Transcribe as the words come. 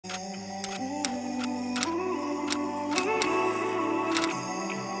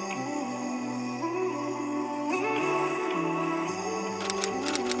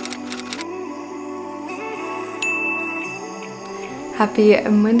Happy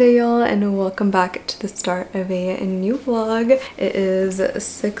Monday, y'all, and welcome back to the start of a new vlog. It is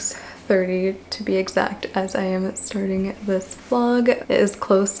 6:30 to be exact as I am starting this vlog. It is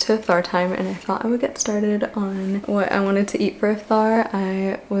close to iftar time and I thought I would get started on what I wanted to eat for iftar.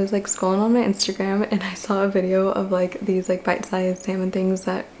 I was like scrolling on my Instagram and I saw a video of like these like bite-sized salmon things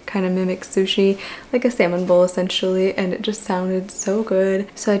that kind of mimic sushi, like a salmon bowl essentially, and it just sounded so good.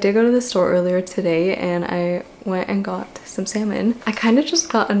 So I did go to the store earlier today and I went and got some salmon. I kind of just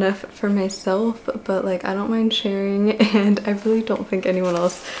got enough for myself, but like I don't mind sharing, and I really don't think anyone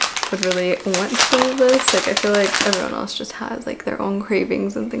else would really want some of this. Like I feel like everyone else just has like their own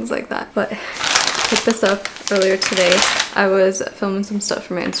cravings and things like that. But I picked this up earlier today. I was filming some stuff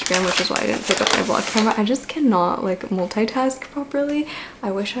for my Instagram, which is why I didn't pick up my vlog camera. I just cannot like multitask properly.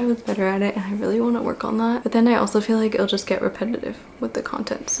 I wish I was better at it and I really want to work on that. But then I also feel like it'll just get repetitive with the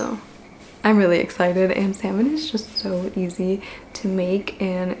content, so I'm really excited. And salmon is just so easy to make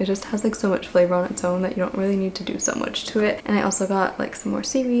and it just has like so much flavor on its own that you don't really need to do so much to it. And I also got like some more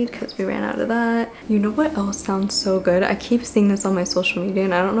seaweed because we ran out of that. You know what else sounds so good? I keep seeing this on my social media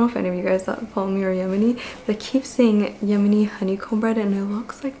and I don't know if any of you guys that follow me are Yemeni, but I keep seeing Yemeni honeycomb bread and it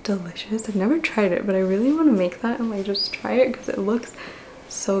looks like delicious. I've never tried it, but I really want to make that and like just try it because it looks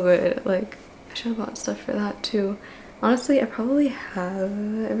so good. Like I should have bought stuff for that too. Honestly, I probably have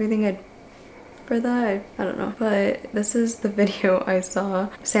everything I for that. I don't know, but this is the video I saw.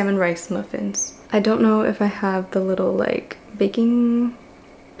 Salmon rice muffins. I don't know if I have the little like baking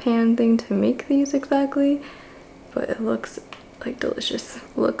pan thing to make these exactly, but it looks like delicious.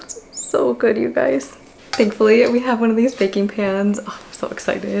 Looks so good, you guys. Thankfully we have one of these baking pans. Oh, I'm so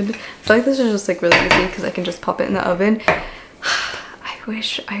excited. I feel like this is just like really easy because I can just pop it in the oven. I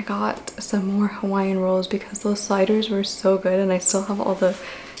wish I got some more Hawaiian rolls because those sliders were so good and I still have all the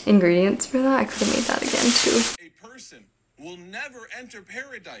ingredients for that. I could have made that again too. A person will never enter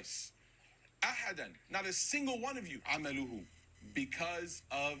paradise. Ahadan, not a single one of you. Amaluhu, because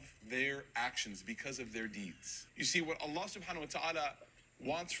of their actions, because of their deeds. You see, what Allah subhanahu wa ta'ala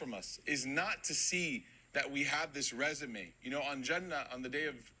wants from us is not to see that we have this resume. You know, on Jannah, on the day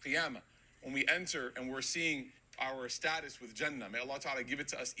of Qiyamah, when we enter and we're seeing our status with Jannah, may Allah ta'ala give it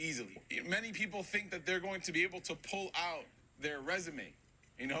to us easily. Many people think that they're going to be able to pull out their resume.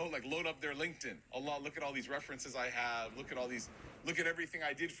 You know, like load up their LinkedIn. Allah, look at all these references I have. Look at everything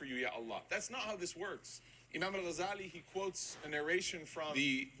I did for you, ya Allah. That's not how this works. Imam al-Ghazali, he quotes a narration from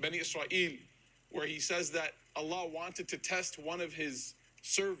the Bani Israel where he says that Allah wanted to test one of his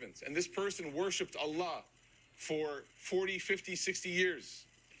servants. And this person worshipped Allah for 40, 50, 60 years.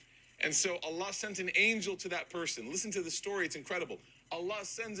 And so Allah sent an angel to that person. Listen to the story, it's incredible. Allah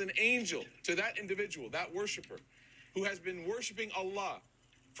sends an angel to that individual, that worshiper, who has been worshiping Allah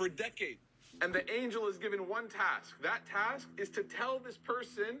for decades. And the angel is given one task. That task is to tell this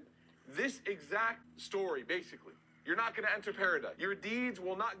person this exact story, basically. You're not going to enter paradise. Your deeds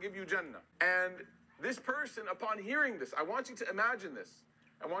will not give you Jannah. And this person, upon hearing this, I want you to imagine this.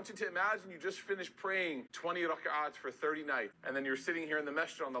 I want you to imagine you just finished praying 20 rak'ats for 30 nights. And then you're sitting here in the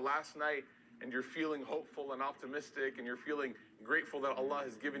masjid on the last night and you're feeling hopeful and optimistic and you're feeling grateful that Allah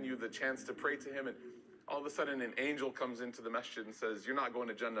has given you the chance to pray to Him. And all of a sudden an angel comes into the masjid and says, you're not going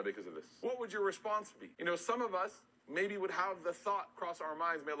to Jannah because of this. What would your response be? You know, some of us maybe would have the thought cross our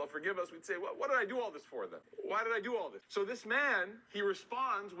minds, may Allah forgive us. We'd say, well, what did I do all this for then? Why did I do all this? So this man, he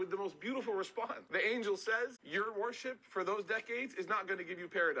responds with the most beautiful response. The angel says, your worship for those decades is not going to give you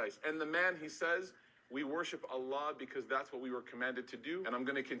paradise. And the man, he says, we worship Allah because that's what we were commanded to do. And I'm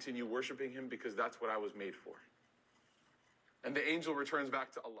going to continue worshiping Him because that's what I was made for. And the angel returns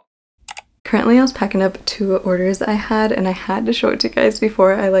back to Allah. Currently I was packing up 2 orders I had and I had to show it to you guys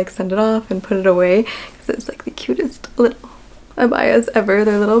before I like send it off and put it away because it's like the cutest little abayas ever.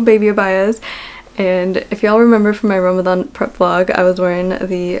 They're little baby abayas. And if y'all remember from my Ramadan prep vlog, I was wearing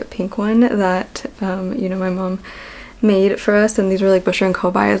the pink one that you know, my mom made for us, and these were like bushrakhan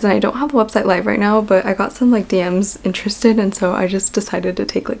abayas, and I don't have the website live right now, but I got some like DMs interested, and so I just decided to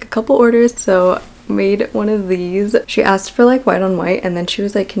take like a couple orders. So made one of these. She asked for like white on white, and then she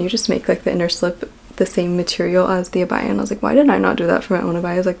was like, can you just make like the inner slip the same material as the abaya? And I was like, why did I not do that for my own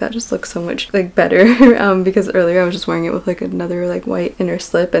abayas? Like that just looks so much like better. Because earlier I was just wearing it with like another like white inner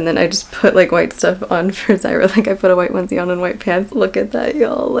slip, and then I just put like white stuff on for Zyra. Like I put a white onesie on and white pants. Look at that,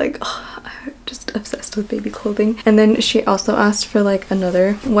 y'all. Like, oh, I'm just obsessed with baby clothing. And then she also asked for like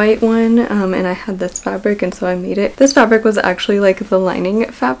another white one, and I had this fabric, and so I made it. This fabric was actually like the lining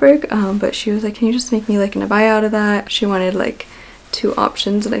fabric, but she was like, can you just make me like an abaya out of that? She wanted like 2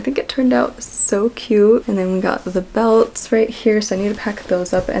 options, and I think it turned out so cute. And then we got the belts right here, so I need to pack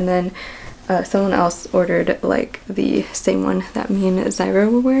those up. And then someone else ordered like the same one that me and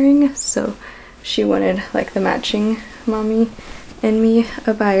Zyra were wearing, so she wanted like the matching mommy and me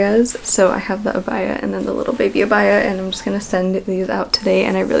abayas. So I have the abaya and then the little baby abaya, and I'm just gonna send these out today,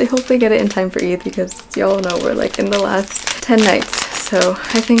 and I really hope they get it in time for Eid because y'all know we're like in the last 10 nights, so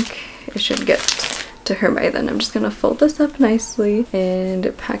I think it should get to her by then. I'm just gonna fold this up nicely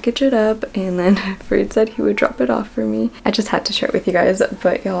and package it up, and then Fareed said he would drop it off for me. I just had to share it with you guys,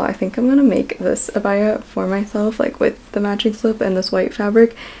 but y'all, I think I'm gonna make this abaya for myself, like with the matching slip and this white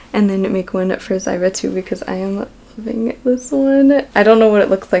fabric, and then make one for Zyra too, because I am loving this one. I don't know what it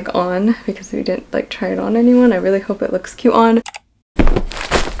looks like on because we didn't like try it on anyone. I really hope it looks cute on.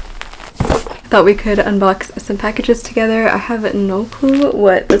 Thought we could unbox some packages together. I have no clue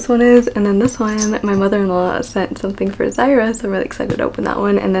what this one is, and then this one, my mother-in-law sent something for Zyra, so I'm really excited to open that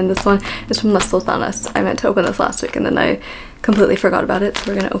one. And then this one is from Las Sultanas. I meant to open this last week and then I completely forgot about it,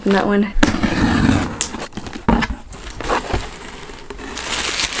 so we're gonna open that one.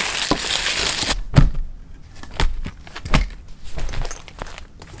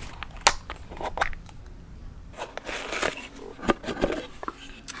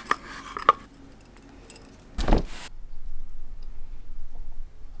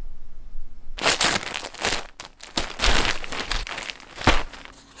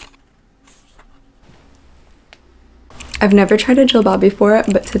 I've never tried a jilbab before,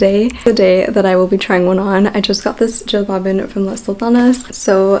 but today is the day that I will be trying one on. I just got this jilbab in from Las Sultanas,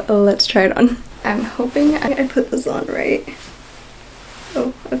 so let's try it on. I'm hoping I put this on right.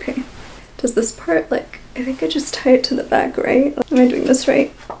 Oh, okay. Does this part, like, I think I just tie it to the back, right? Am I doing this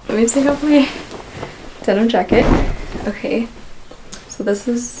right? Let me take off my denim jacket. Okay, so this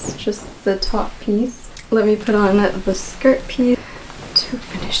is just the top piece. Let me put on the skirt piece to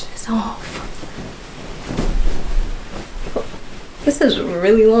finish this off. This is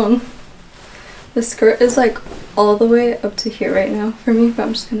really long. The skirt is like all the way up to here right now for me, but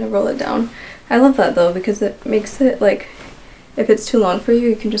I'm just gonna roll it down. I love that though because it makes it like, if it's too long for you,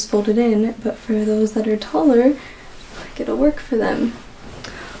 you can just fold it in, but for those that are taller, like it'll work for them.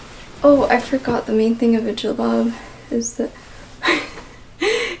 Oh, I forgot the main thing of a jilbab is that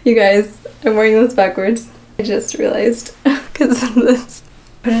you guys, I'm wearing this backwards. I just realized because of this.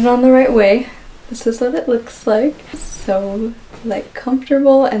 Put it on the right way. This is what it looks like. So like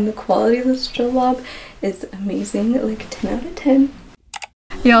comfortable, and the quality of this jilbab is amazing, like 10 out of 10.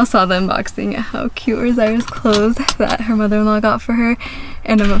 Y'all saw the unboxing, how cute are Zyra's clothes that her mother-in-law got for her,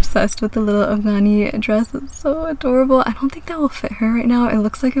 and I'm obsessed with the little Afghani dress. It's so adorable. I don't think that will fit her right now. It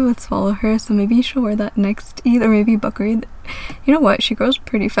looks like it would swallow her, so maybe she'll wear that next Eid or maybe Bakrid. You know what, she grows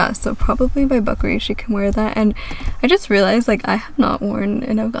pretty fast, so probably by Bakrid she can wear that. And I just realized like I have not worn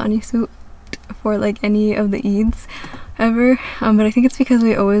an Afghani suit for like any of the Eids ever, but I think it's because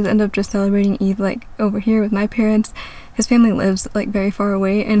we always end up just celebrating Eid like over here with my parents. His family lives like very far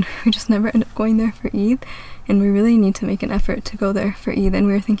away, and we just never end up going there for Eid, and we really need to make an effort to go there for Eid. And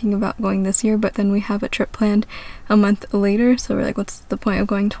we were thinking about going this year, but then we have a trip planned a month later, so we're like, what's the point of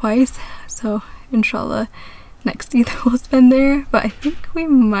going twice? So inshallah next Eid we'll spend there. But I think we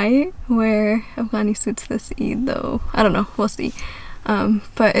might wear Afghani suits this Eid though. I don't know, we'll see.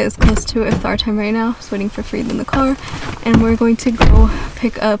 But it's close to iftar time right now, so waiting for Fareed in the car, and we're going to go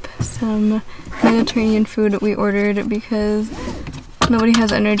pick up some Mediterranean food we ordered because nobody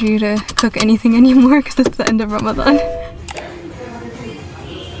has energy to cook anything anymore because it's the end of Ramadan.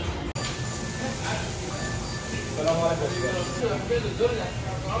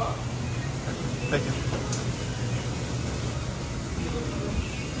 Thank you.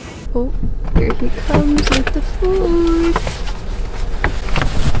 Oh, here he comes with the food.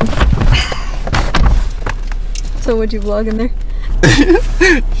 So would you vlog in there?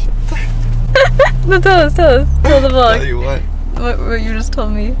 No, tell us, tell the vlog. Tell you What you just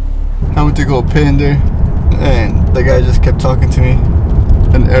told me. I went to go pay in there, and the guy just kept talking to me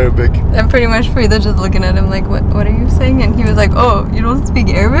in Arabic. And pretty much Frida just looking at him like, what are you saying? And he was like, oh, you don't speak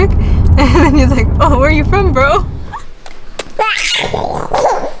Arabic? And then he's like, oh, where are you from, bro?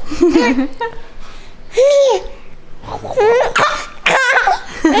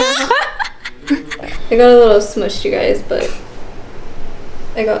 I got a little smushed, you guys, but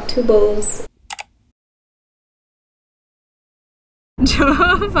I got 2 bowls.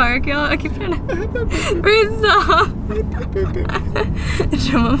 Mubarak, y'all. I keep trying to read stop.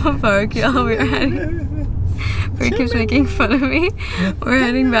 Mubarak, y'all. We are heading. He keeps making fun of me. We're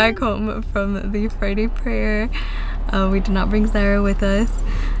heading back home from the Friday prayer. We did not bring Zyra with us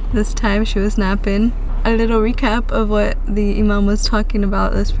this time. She was napping. A little recap of what the Imam was talking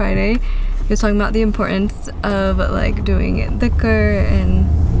about this Friday. He was talking about the importance of like doing dhikr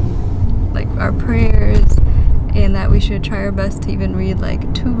and like our prayers, and that we should try our best to even read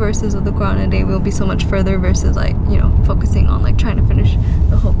like 2 verses of the Quran a day. We'll be so much further versus like, you know, focusing on like trying to finish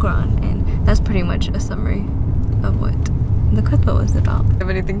the whole Quran. And that's pretty much a summary of what the khutbah was about. Have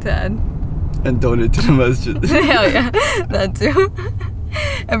anything to add? And donate to the masjid. Hell yeah, that too.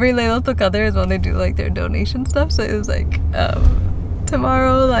 Every Laylatul Qadr is when they do like their donation stuff, so it was like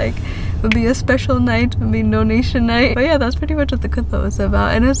tomorrow like would be a special night, would be donation night. But yeah, that's pretty much what the khutbah was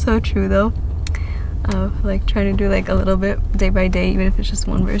about, and it's so true though. Like trying to do like a little bit day by day, even if it's just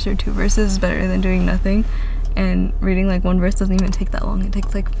 1 verse or 2 verses, is better than doing nothing. And reading like 1 verse doesn't even take that long. It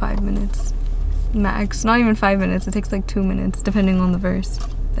takes like 5 minutes max. Not even 5 minutes, it takes like 2 minutes depending on the verse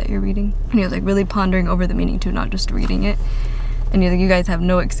that you're reading. And you're like really pondering over the meaning too, not just reading it. And you're like, you guys have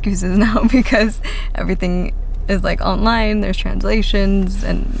no excuses now because everything is like online, there's translations,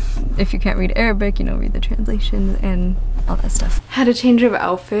 and if you can't read Arabic, you know, read the translation and all that stuff. Had a change of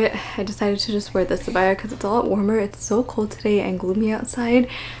outfit. I decided to just wear this abaya because it's a lot warmer. It's so cold today and gloomy outside.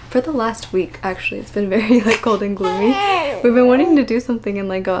 For the last week, actually, it's been very like cold and gloomy. We've been wanting to do something and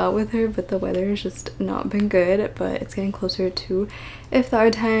like go out with her, but the weather has just not been good. But it's getting closer to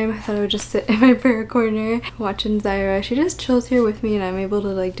iftar time. I thought I would just sit in my prayer corner watching Zaira. She just chills here with me and I'm able to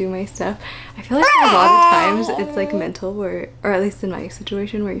like do my stuff. I feel like a lot of times it's like mental, where, or at least in my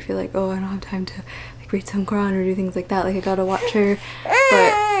situation, where you feel like, oh, I don't have time to like read some Quran or do things like that, like I gotta watch her.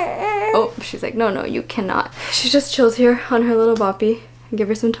 But oh, she's like, no, you cannot. She just chills here on her little boppy and give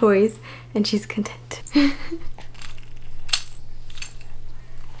her some toys and she's content.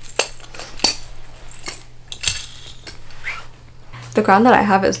 The Quran that I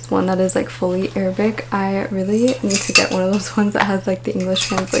have is one that is like fully Arabic. I really need to get one of those ones that has like the English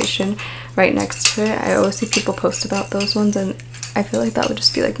translation right next to it. I always see people post about those ones and I feel like that would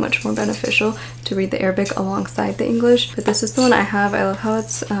just be like much more beneficial to read the Arabic alongside the English. But this is the one I have. I love how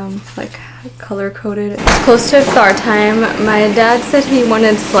it's like color coded. It's close to iftar time. My dad said he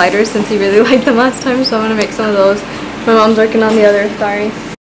wanted sliders since he really liked them last time, so I'm gonna make some of those. My mom's working on the other iftari.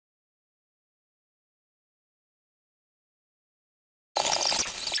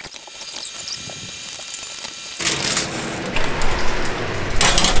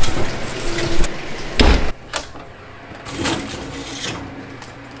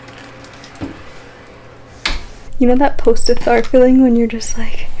 You know that post-iftar feeling when you're just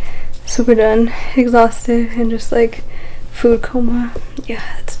like super done, exhausted, and just like food coma? Yeah,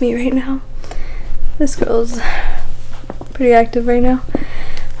 that's me right now. This girl's pretty active right now.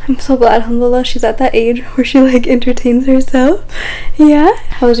 I'm so glad, alhamdulillah, she's at that age where she like entertains herself. Yeah?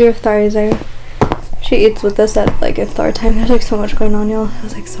 How was your iftar, Zaira? She eats with us at like iftar time. There's like so much going on, y'all. It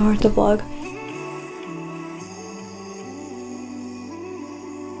was like so hard to vlog.